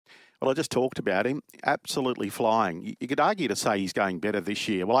Well, I just talked about him. Absolutely flying. You could argue to say he's going better this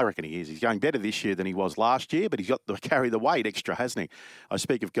year. Well, I reckon he is. He's going better this year than he was last year, but he's got to carry the weight extra, hasn't he? I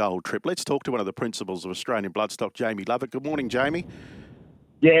speak of Gold Trip. Let's talk to one of the principals of Australian Bloodstock, Jamie Lovett. Good morning, Jamie.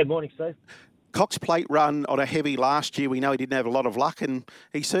 Yeah, morning, Steve. Cox Plate run on a heavy last year. We know he didn't have a lot of luck, and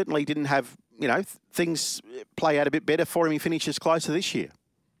he certainly didn't have, things play out a bit better for him. He finishes closer this year.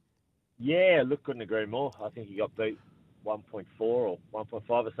 Yeah, look, couldn't agree more. I think he got beat 1.4 or 1.5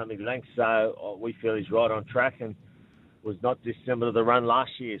 or something length, so we feel he's right on track and was not dissimilar to the run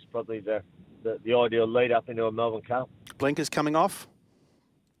last year. It's probably the ideal lead up into a Melbourne Cup. Blinkers coming off?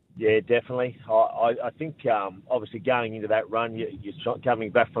 Yeah, definitely. I think, obviously, going into that run, you're coming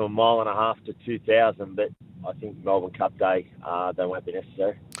back from 1.5 miles to 2,000, but I think Melbourne Cup Day, they won't be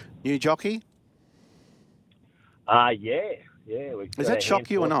necessary. New jockey? Yeah. Does that shock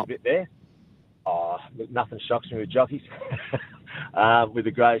you or not? A bit there. Oh, look, nothing shocks me with jockeys. With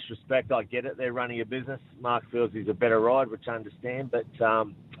the greatest respect, I get it. They're running a business. Mark feels he's a better ride, which I understand, but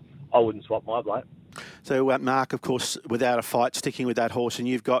I wouldn't swap my bloke. So, Mark, of course, without a fight, sticking with that horse, and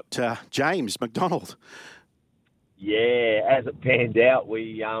you've got James McDonald. Yeah, as it panned out,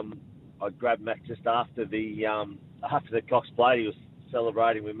 I grabbed Mac just after the Cox Plate. He was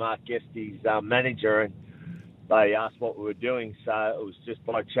celebrating with Mark Guestie's manager, and they asked what we were doing. So it was just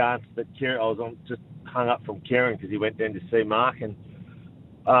by chance that I was just hung up from Kieran because he went down to see Mark, and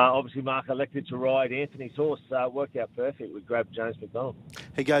obviously Mark elected to ride Anthony's horse, so it worked out perfect. We grabbed James McDonald.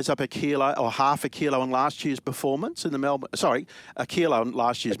 He goes up a kilo or half a kilo on last year's performance in the Melbourne. Sorry, a kilo on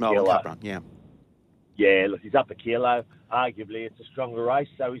last year's Melbourne Cup run. Yeah. Yeah, look, he's up a kilo. Arguably, it's a stronger race,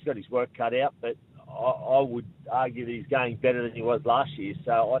 so he's got his work cut out. But I would argue that he's going better than he was last year.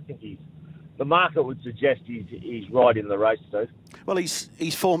 So I think the market would suggest he's right in the race too. Well,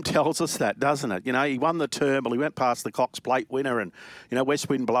 his form tells us that, doesn't it? He won the Turnbull, he went past the Cox Plate winner, and West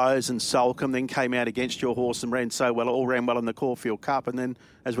Wind Blows and Sulcombe, then came out against your horse and ran well in the Caulfield Cup, and then,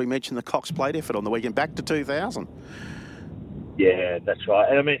 as we mentioned, the Cox Plate effort on the weekend, back to 2,000. Yeah, that's right.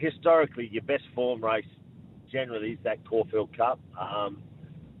 And I mean, historically, your best form race generally is that Caulfield Cup.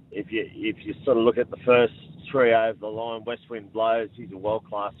 If you sort of look at the first three over the line, West Wind Blows, he's a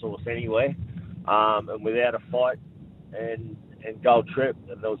world-class horse anywhere. And without a fight and Gold Trip,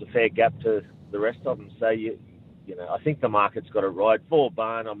 and there was a fair gap to the rest of them. So, I think the market's got it right. For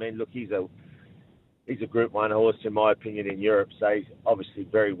Barn, I mean, look, he's a Group 1 horse, in my opinion, in Europe. So he's obviously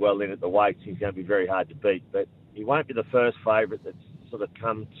very well in at the weights. He's going to be very hard to beat. But he won't be the first favourite that's sort of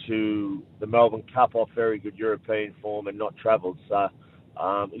come to the Melbourne Cup off very good European form and not travelled. So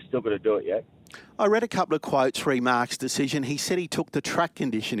he's still got to do it yet. I read a couple of quotes re Mark's decision. He said he took the track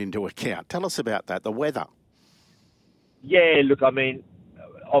condition into account. Tell us about that, the weather. Yeah, look, I mean,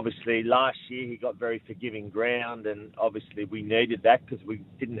 obviously last year he got very forgiving ground, and obviously we needed that because we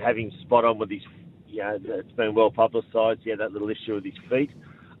didn't have him spot on with his, it's been well publicised, that little issue with his feet,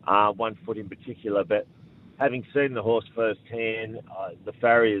 1 foot in particular. But having seen the horse firsthand, the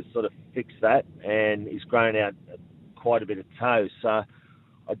farrier's sort of fixed that, and he's grown out quite a bit of toe. So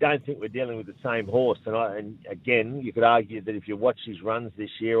I don't think we're dealing with the same horse. And again, you could argue that if you watch his runs this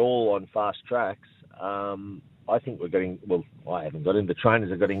year, all on fast tracks, I think we're getting, I haven't got him. The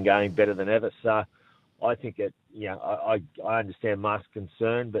trainers have got him going better than ever. So I think I understand Mark's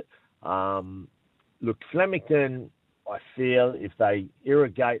concern, but look, Flemington, I feel if they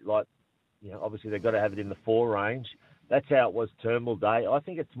irrigate obviously they've got to have it in the 4 range. That's how it was Turnbull Day. I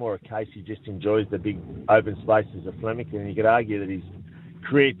think it's more a case he just enjoys the big open spaces of Flemington. And you could argue that his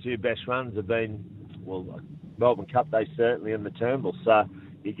career 2 best runs have been, Melbourne Cup Day certainly and the Turnbull. So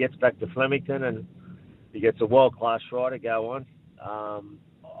he gets back to Flemington and he gets a world-class rider go on.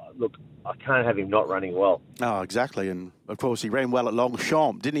 Look, I can't have him not running well. Oh, exactly. And, of course, he ran well at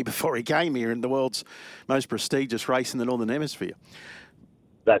Longchamp, didn't he, before he came here in the world's most prestigious race in the Northern Hemisphere?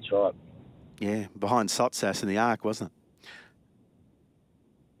 That's right. Yeah, behind Sotsas in the Arc, wasn't it?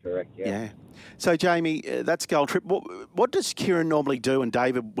 Correct, yeah. So, Jamie, that's Gold Trip. What does Kieran normally do, and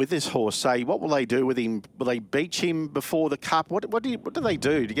David, with this horse? Say, what will they do with him? Will they beach him before the Cup? What do they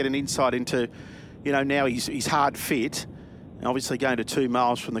do to get an insight into, now he's hard fit, and obviously going to 2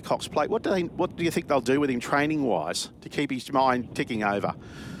 miles from the Cox Plate. What do you think they'll do with him training-wise to keep his mind ticking over?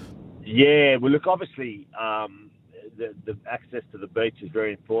 Yeah, well, look, obviously the access to the beach is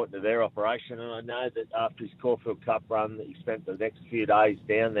very important to their operation, and I know that after his Caulfield Cup run that he spent the next few days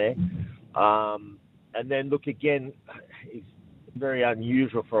down there. And then, look, again, it's very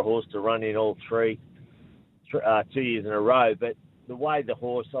unusual for a horse to run in all 2 years in a row, but the way the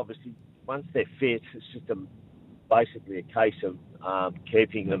horse, obviously, once they're fit, it's just basically a case of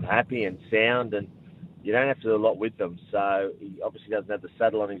keeping them happy and sound, and you don't have to do a lot with them. So he obviously doesn't have the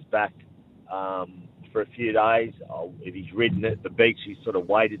saddle on his back for a few days. If he's ridden at the beach, he's sort of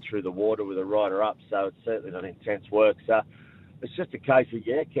waded through the water with a rider up, so it's certainly not intense work. So it's just a case of,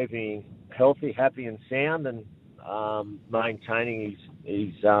 keeping him healthy, happy and sound, and maintaining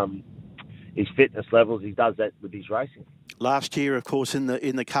his fitness levels. He does that with his racing. Last year, of course, in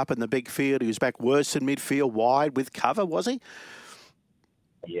the Cup and the big field, he was back worse in midfield, wide with cover, was he?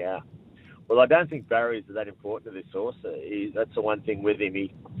 Yeah. Well, I don't think barriers are that important to this horse. That's the one thing with him.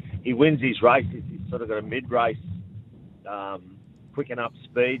 He wins his races. He's sort of got a mid-race quicken up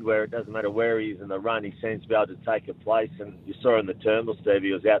speed where it doesn't matter where he is in the run. He seems to be able to take a place. And you saw in the Turnbull, Steve,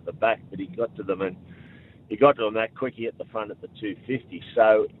 he was out the back, but he got to them that quickie at the front at the 250.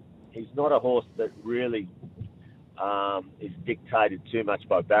 So he's not a horse that really is dictated too much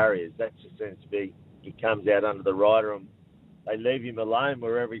by barriers. That just seems to be, he comes out under the rider and they leave him alone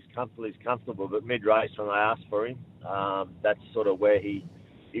wherever he's comfortable. But mid-race, when they ask for him, that's sort of where he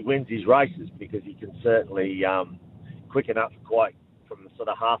wins his races, because he can certainly quicken up quite from the sort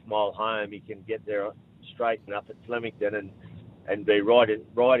of half-mile home. He can get there straight and up at Flemington and be right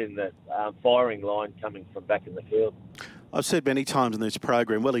in the firing line coming from back in the field. I've said many times in this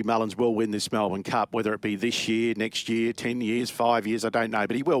program, Willie Mullins will win this Melbourne Cup, whether it be this year, next year, 10 years, 5 years, I don't know,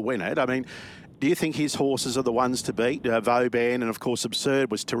 but he will win it. I mean, do you think his horses are the ones to beat? Vauban and, of course, Absurd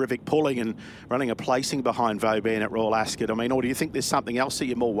was terrific pulling and running a placing behind Vauban at Royal Ascot. I mean, or do you think there's something else that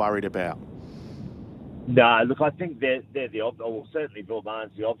you're more worried about? No, look, I think they're the obvious. Well, certainly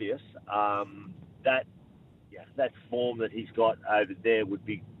Vauban's the obvious. That form that he's got over there would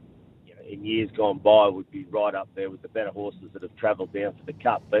be, in years gone by, would be right up there with the better horses that have travelled down for the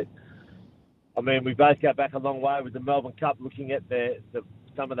Cup. But, I mean, we both go back a long way with the Melbourne Cup, looking at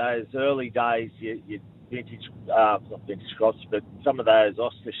some of those early days, your vintage, not vintage crops, but some of those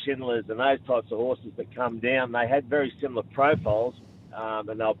Oscar Schindlers and those types of horses that come down. They had very similar profiles, and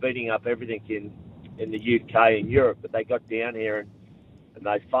they were beating up everything in the UK and Europe, but they got down here and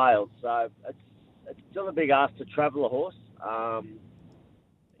they failed. So it's still a big ask to travel a horse.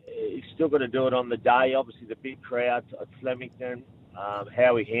 He's still got to do it on the day. Obviously, the big crowd at Flemington,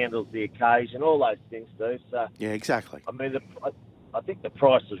 how he handles the occasion, all those things, Steve. So, yeah, exactly. I mean, I think the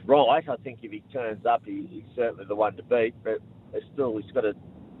price is right. I think if he turns up, he's certainly the one to beat. But still, he's got to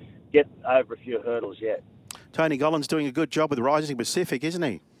get over a few hurdles yet. Tony Gollan's doing a good job with Rising Pacific, isn't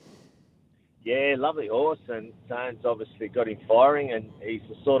he? Yeah, lovely horse. And Tone's obviously got him firing. And he's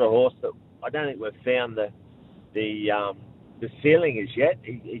the sort of horse that I don't think we've found the ceiling is yet.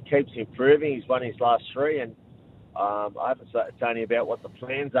 He keeps improving. He's won his last three, and I haven't spoken to Tony about what the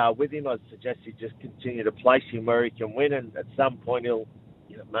plans are with him. I'd suggest he just continue to place him where he can win, and at some point he'll,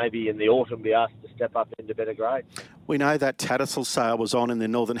 maybe in the autumn, be asked to step up into better grades. We know that Tattersall sale was on in the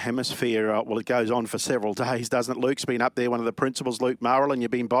Northern Hemisphere. Well, it goes on for several days, doesn't it? Luke's been up there, one of the principals, Luke Murrell, and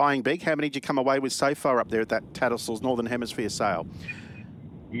you've been buying big. How many did you come away with so far up there at that Tattersalls Northern Hemisphere sale?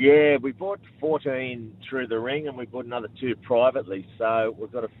 Yeah, we bought 14 through the ring and we bought another 2 privately. So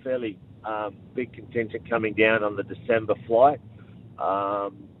we've got a fairly big contingent coming down on the December flight.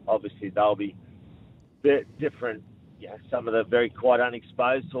 Obviously, they'll be different. Some of the very quite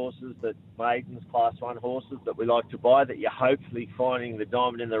unexposed horses, that maidens, Class 1 horses that we like to buy, that you're hopefully finding the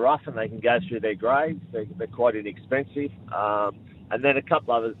diamond in the rough and they can go through their grades. They're quite inexpensive. And then a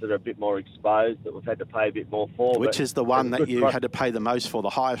couple others that are a bit more exposed that we've had to pay a bit more for. Which is the one that you had to pay the most for, the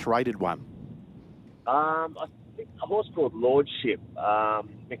highest rated one? I think a horse called Lordship.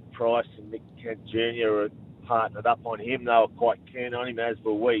 Mick Price and Mick Kent Jr. are partnered up on him. They were quite keen on him, as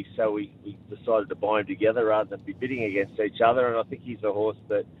were we. So we decided to buy him together rather than be bidding against each other. And I think he's a horse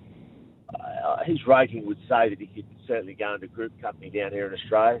that his rating would say that he could certainly go into group company down here in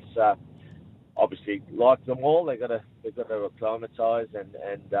Australia. So obviously, like them all, they've got to acclimatise and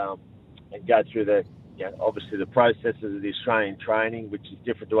go through obviously the processes of the Australian training, which is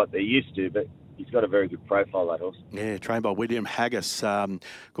different to what they're used to. But he's got a very good profile, that horse. Yeah, trained by William Haggis. Of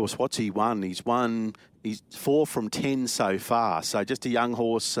course, what's he won? He's 4 from 10 so far. So just a young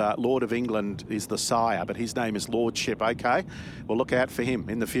horse. Lord of England is the sire, but his name is Lordship. Okay, we'll look out for him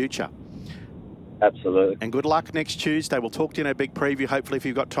in the future. Absolutely. And good luck next Tuesday. We'll talk to you in a big preview, hopefully, if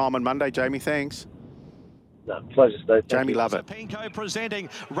you've got time on Monday. Jamie, thanks. No, pleasure, Steve. Jamie Lovett. Pinko presenting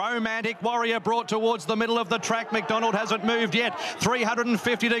Romantic Warrior brought towards the middle of the track. McDonald hasn't moved yet.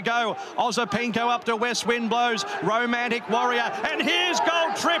 350 to go. Pinko up to West Wind Blows. Romantic Warrior. And here's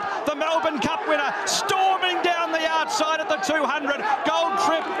Gold Trip, the Melbourne Cup winner, storming down the outside at the 200. Gold Gold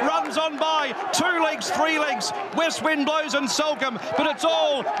Trip runs on by 2 lengths, 3 lengths. West Wind Blows and Sulcombe, but it's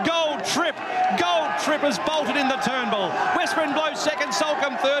all Gold Trip. Gold Trip has bolted in the Turnbull. West Wind Blows second,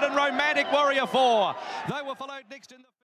 Sulcombe third, and Romantic Warrior 4. They were followed next in the